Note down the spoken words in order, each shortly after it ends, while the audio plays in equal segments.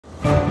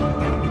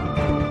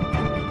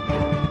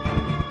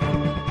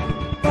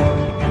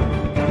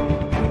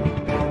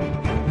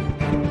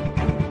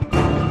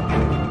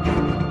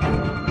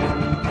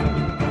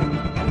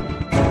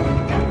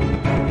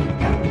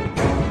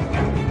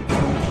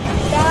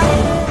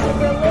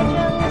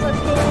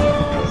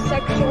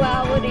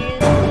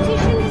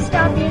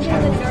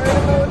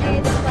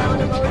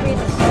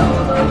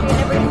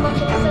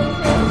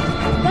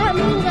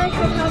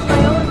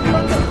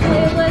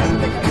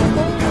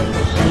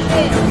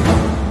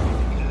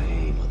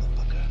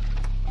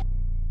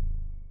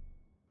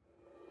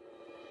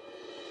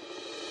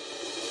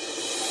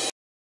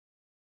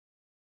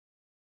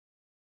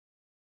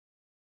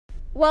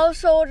Well,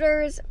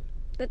 soldiers,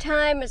 the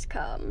time has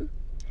come.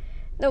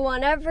 The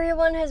one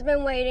everyone has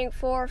been waiting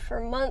for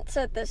months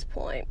at this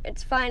point.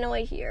 It's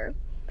finally here.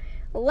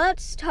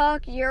 Let's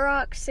talk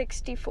Yurok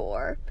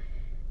 64.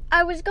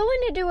 I was going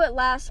to do it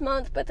last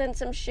month, but then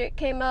some shit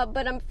came up,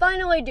 but I'm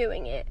finally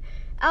doing it.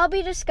 I'll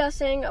be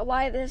discussing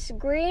why this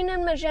green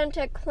and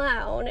magenta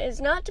clown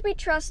is not to be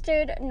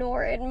trusted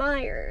nor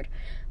admired,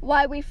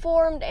 why we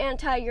formed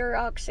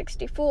anti-Yurok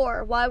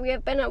 64, why we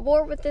have been at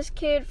war with this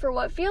kid for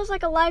what feels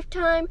like a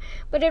lifetime,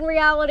 but in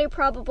reality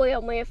probably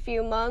only a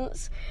few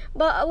months.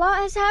 But a lot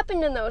has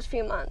happened in those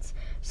few months.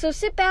 So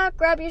sit back,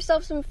 grab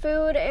yourself some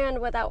food,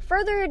 and without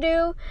further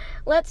ado,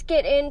 let's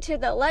get into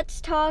the Let's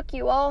Talk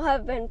you all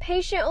have been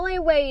patiently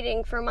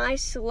waiting for my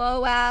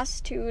slow ass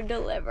to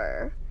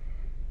deliver.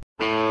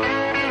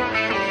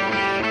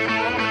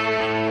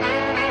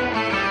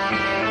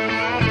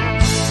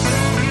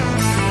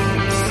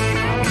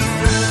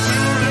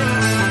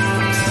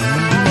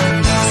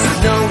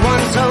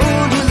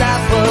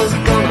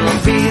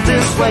 Be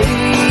this way.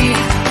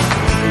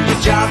 Your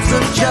job's a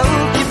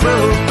joke, you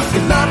broke,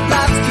 your love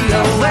life's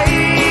the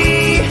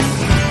way.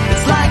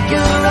 It's like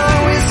you're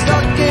always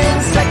stuck in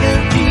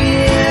second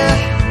gear,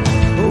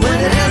 when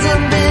it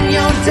hasn't been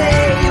your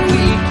day, your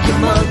week, your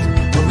month,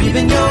 or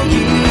even your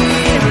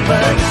year.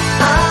 But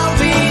I'll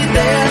be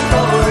there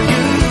for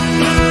you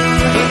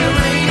when the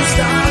rain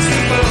starts to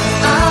fall.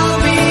 I'll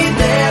be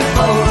there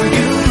for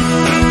you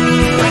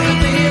like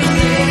I've been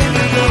there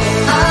before.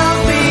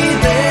 I'll be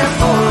there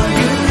for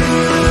you.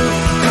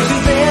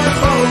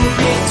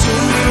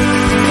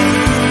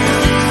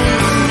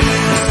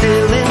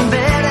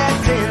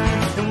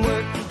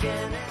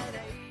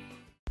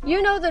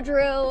 You know the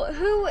drill.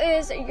 Who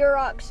is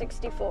Yurok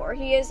 64?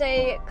 He is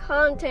a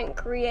content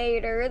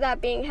creator,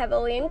 that being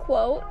heavily in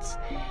quotes,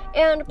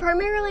 and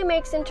primarily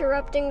makes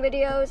interrupting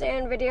videos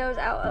and videos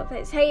out of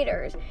his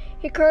haters.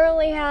 He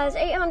currently has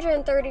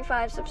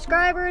 835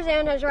 subscribers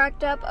and has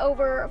racked up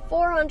over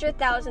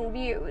 400,000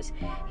 views.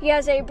 He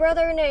has a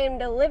brother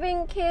named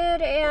Living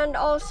Kid, and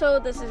also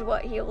this is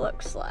what he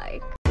looks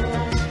like.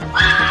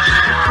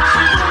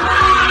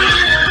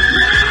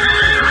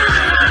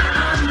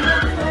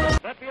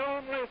 But the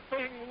only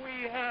thing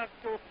we have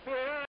to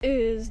fear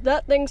is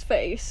that thing's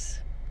face.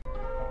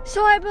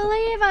 So I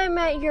believe I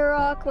met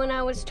Yurok when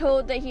I was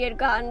told that he had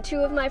gotten 2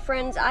 of my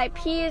friends'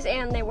 IPs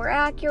and they were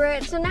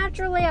accurate, so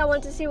naturally I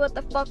went to see what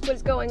the fuck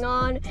was going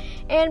on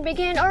and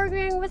began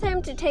arguing with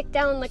him to take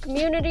down the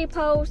community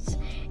posts,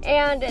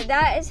 and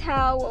that is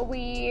how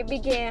we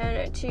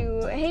began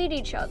to hate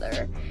each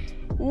other.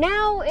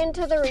 Now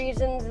into the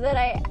reasons that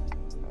I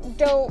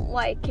don't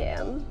like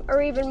him,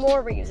 or even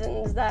more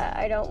reasons that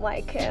I don't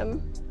like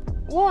him.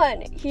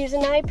 1, he's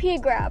an IP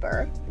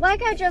grabber.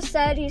 Like I just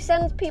said, he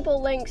sends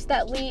people links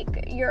that leak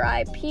your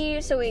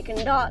IP so he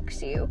can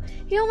dox you.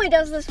 He only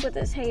does this with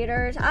his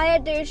haters. I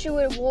had to issue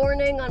a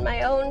warning on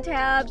my own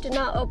tab to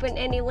not open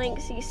any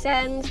links he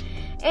sends,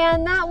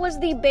 and that was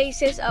the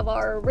basis of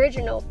our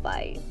original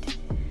fight.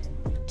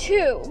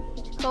 2,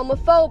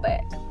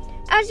 homophobic.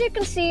 As you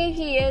can see,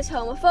 he is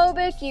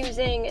homophobic,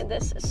 using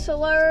this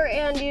slur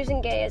and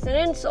using gay as an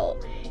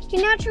insult. He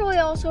naturally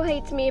also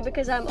hates me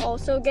because I'm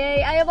also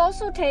gay. I have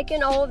also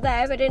taken all of the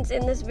evidence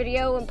in this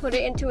video and put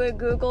it into a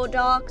Google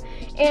Doc,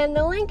 and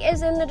the link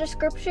is in the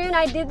description.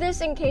 I did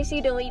this in case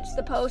he deletes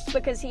the post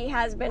because he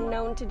has been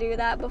known to do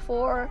that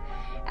before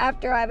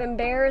after I've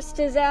embarrassed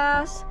his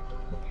ass.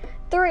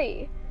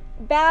 3,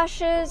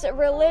 bashes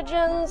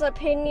religions,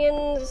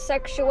 opinions,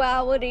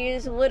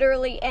 sexualities,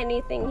 literally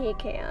anything he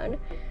can.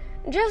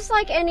 Just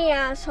like any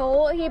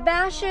asshole, he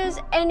bashes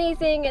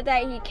anything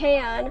that he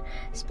can,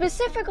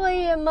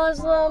 specifically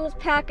Muslims,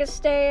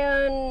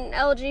 Pakistan,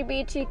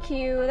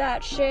 LGBTQ,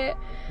 that shit.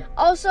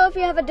 Also, if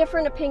you have a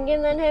different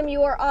opinion than him,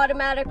 you are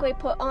automatically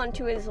put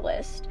onto his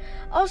list.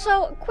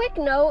 Also, quick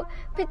note,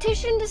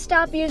 petition to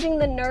stop using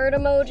the nerd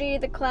emoji,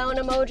 the clown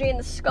emoji, and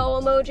the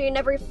skull emoji in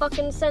every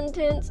fucking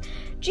sentence.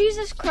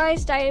 Jesus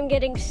Christ, I am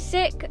getting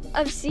sick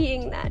of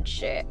seeing that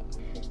shit.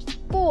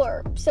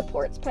 4,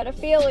 supports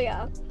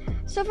pedophilia.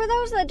 So for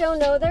those that don't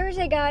know, there's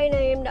a guy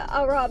named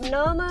Arab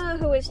Nama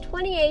who is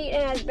 28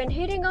 and has been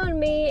hitting on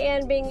me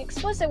and being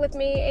explicit with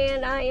me,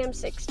 and I am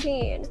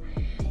 16.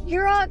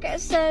 Yurok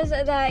says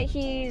that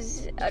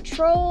he's a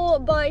troll,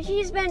 but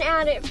he's been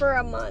at it for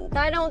a month.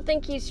 I don't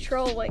think he's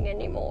trolling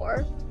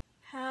anymore.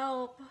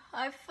 Help,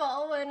 I've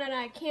fallen and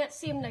I can't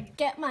seem to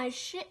get my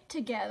shit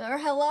together.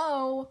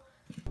 Hello.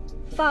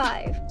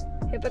 5,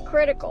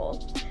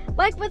 hypocritical.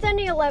 Like with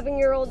any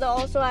 11-year-old that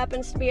also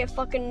happens to be a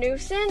fucking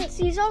nuisance,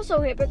 he's also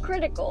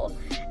hypocritical.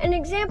 An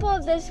example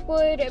of this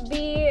would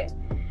be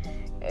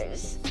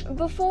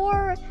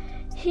before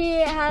he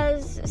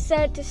has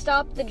said to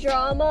stop the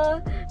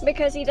drama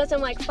because he doesn't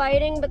like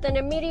fighting, but then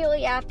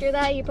immediately after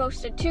that he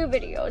posted 2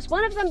 videos.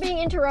 One of them being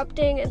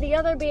interrupting, the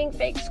other being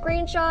fake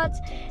screenshots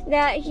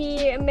that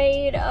he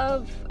made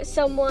of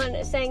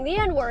someone saying the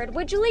N-word,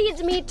 which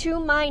leads me to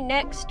my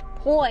next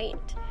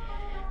point.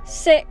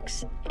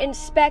 6,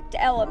 inspect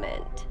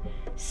element.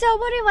 So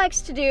what he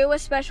likes to do,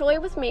 especially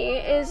with me,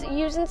 is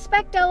use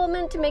inspect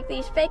element to make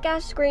these fake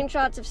ass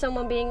screenshots of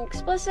someone being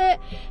explicit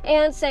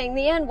and saying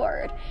the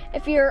N-word.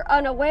 If you're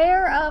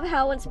unaware of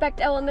how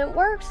inspect element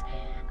works,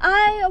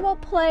 I will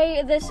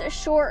play this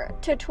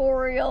short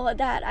tutorial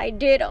that I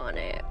did on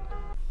it.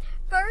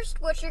 First,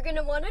 what you're going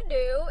to want to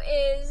do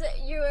is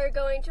you are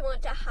going to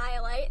want to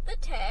highlight the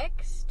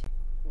text,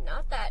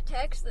 not that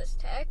text, this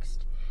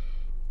text.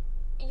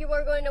 You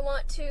are going to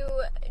want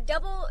to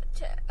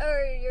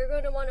you're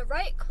going to want to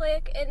right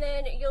click, and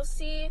then you'll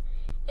see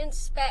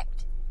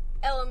inspect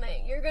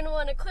element. You're going to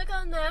want to click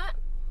on that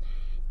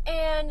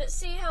and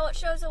see how it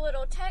shows a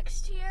little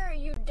text here.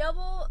 You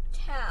double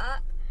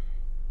tap,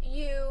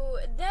 you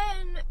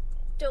then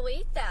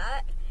delete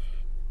that,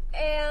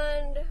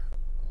 and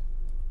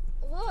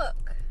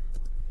look,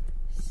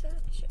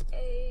 such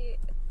a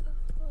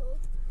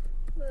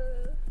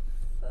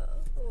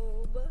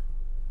homophobe.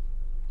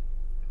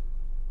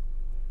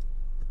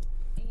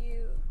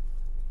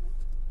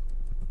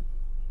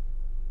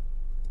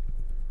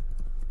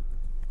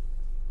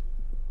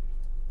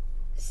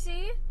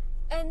 See?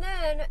 And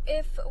then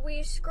if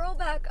we scroll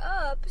back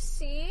up,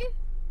 see?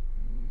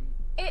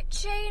 It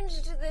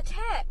changed the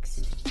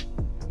text.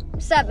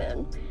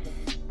 7.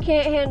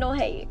 Can't handle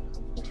hate.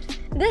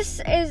 This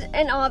is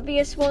an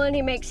obvious one.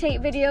 He makes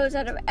hate videos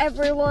out of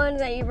everyone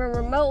that even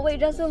remotely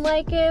doesn't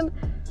like him.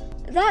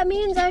 That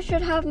means I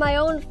should have my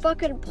own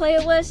fucking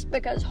playlist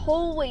because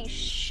holy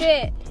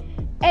shit.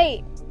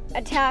 8.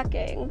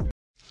 Attacking.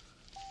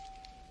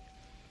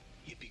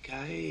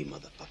 Yippee-ki-yay,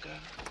 motherfucker.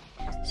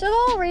 So the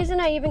whole reason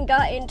I even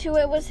got into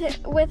it with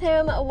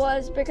him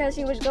was because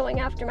he was going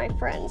after my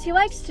friends. He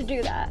likes to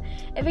do that.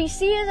 If he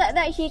sees that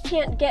he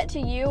can't get to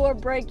you or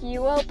break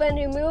you open,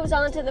 he moves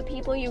on to the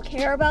people you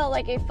care about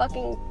like a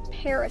fucking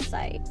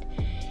parasite.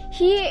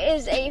 He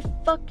is a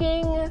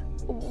fucking,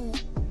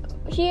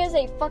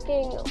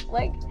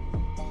 like,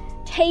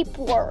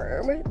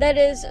 tapeworm that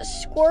is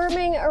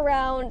squirming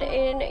around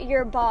in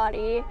your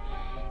body.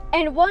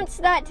 And once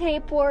that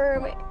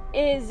tapeworm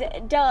is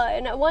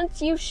done,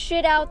 once you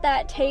shit out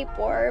that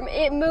tapeworm,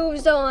 it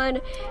moves on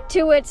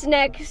to its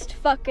next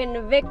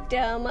fucking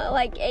victim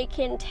like a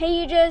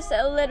contagious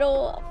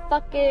little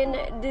fucking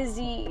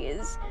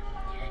disease.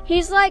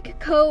 He's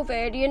like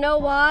COVID. You know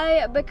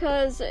why?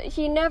 Because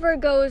he never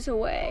goes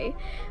away.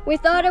 We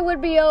thought it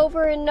would be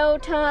over in no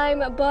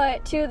time,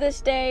 but to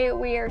this day,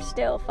 we are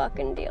still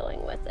fucking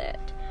dealing with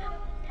it.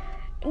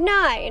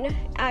 9.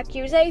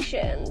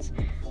 Accusations.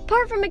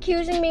 Apart from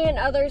accusing me and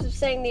others of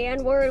saying the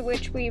N-word,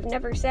 which we've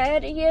never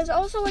said, he has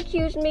also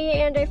accused me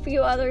and a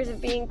few others of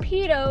being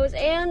pedos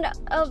and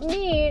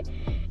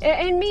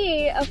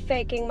me of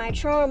faking my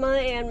trauma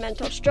and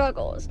mental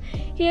struggles.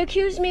 He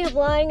accused me of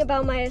lying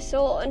about my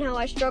assault and how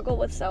I struggle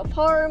with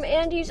self-harm,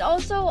 and he's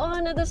also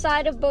on the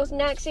side of both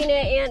Naxinet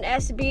and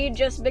SB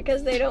just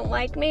because they don't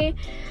like me.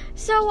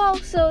 So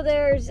also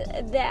there's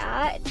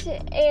that,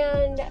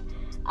 and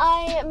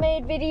I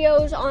made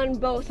videos on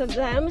both of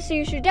them, so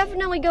you should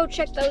definitely go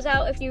check those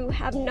out if you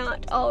have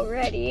not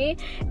already.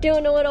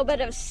 Doing a little bit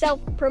of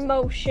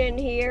self-promotion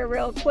here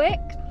real quick.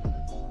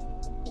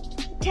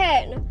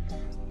 10.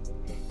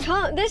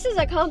 This is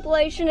a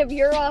compilation of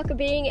Urok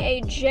being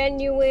a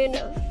genuine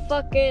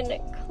fucking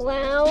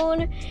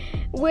clown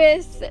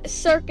with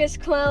circus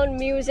clown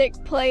music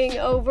playing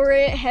over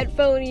it.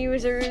 Headphone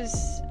users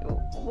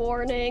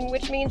warning,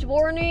 which means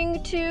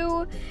warning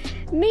to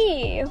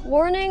me.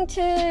 Warning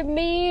to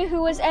me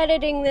who is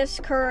editing this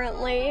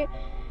currently.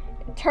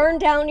 Turn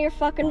down your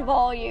fucking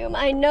volume.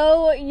 I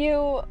know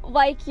you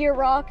like your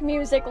rock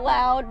music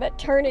loud, but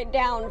turn it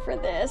down for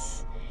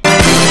this.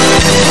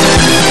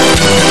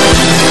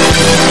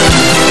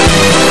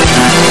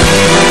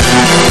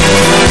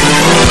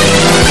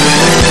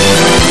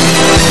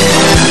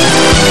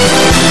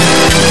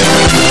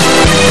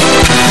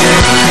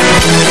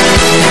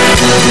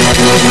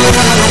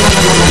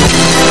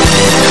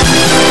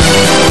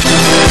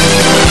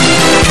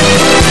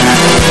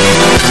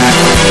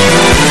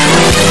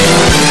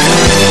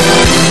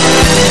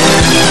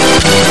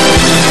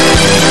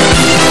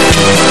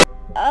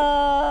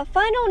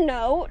 Final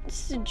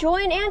notes,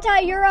 join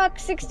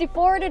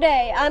Anti-Urok64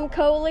 today. I'm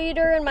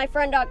co-leader and my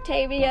friend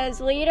Octavia is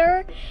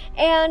leader.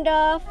 And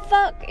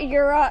fuck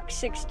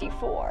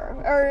Urok64.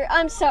 Or,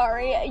 I'm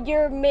sorry,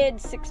 you're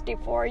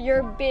mid-64.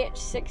 You're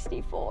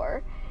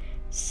bitch-64.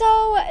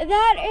 So,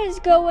 that is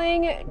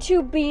going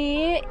to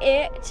be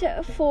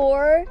it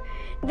for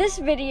this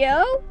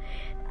video.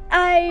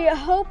 I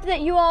hope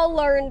that you all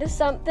learned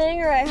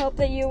something, or I hope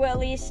that you at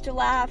least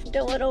laughed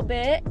a little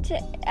bit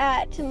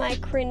at my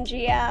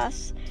cringy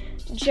ass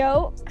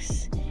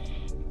jokes.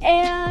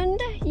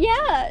 And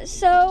yeah,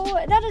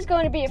 so that is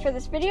going to be it for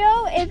this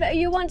video. If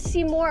you want to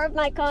see more of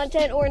my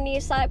content or knee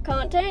slap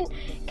content,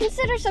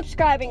 consider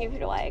subscribing if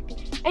you like.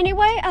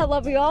 Anyway, I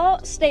love you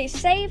all, stay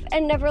safe,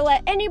 and never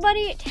let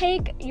anybody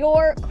take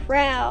your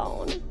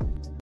crown.